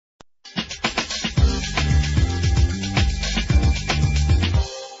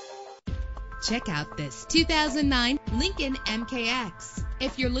Check out this 2009 Lincoln MKX.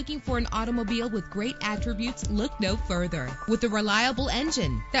 If you're looking for an automobile with great attributes, look no further. With a reliable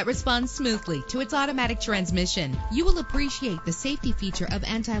engine that responds smoothly to its automatic transmission, you will appreciate the safety feature of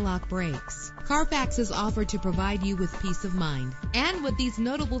anti-lock brakes. Carfax is offered to provide you with peace of mind. And with these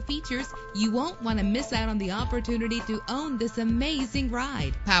notable features, you won't want to miss out on the opportunity to own this amazing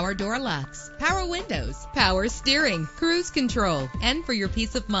ride. Power door locks, power windows, power steering, cruise control. And for your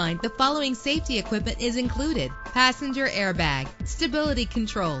peace of mind, the following safety equipment is included: passenger airbag, stability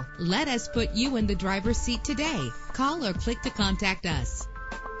control. Let us put you in the driver's seat today. Call or click to contact us.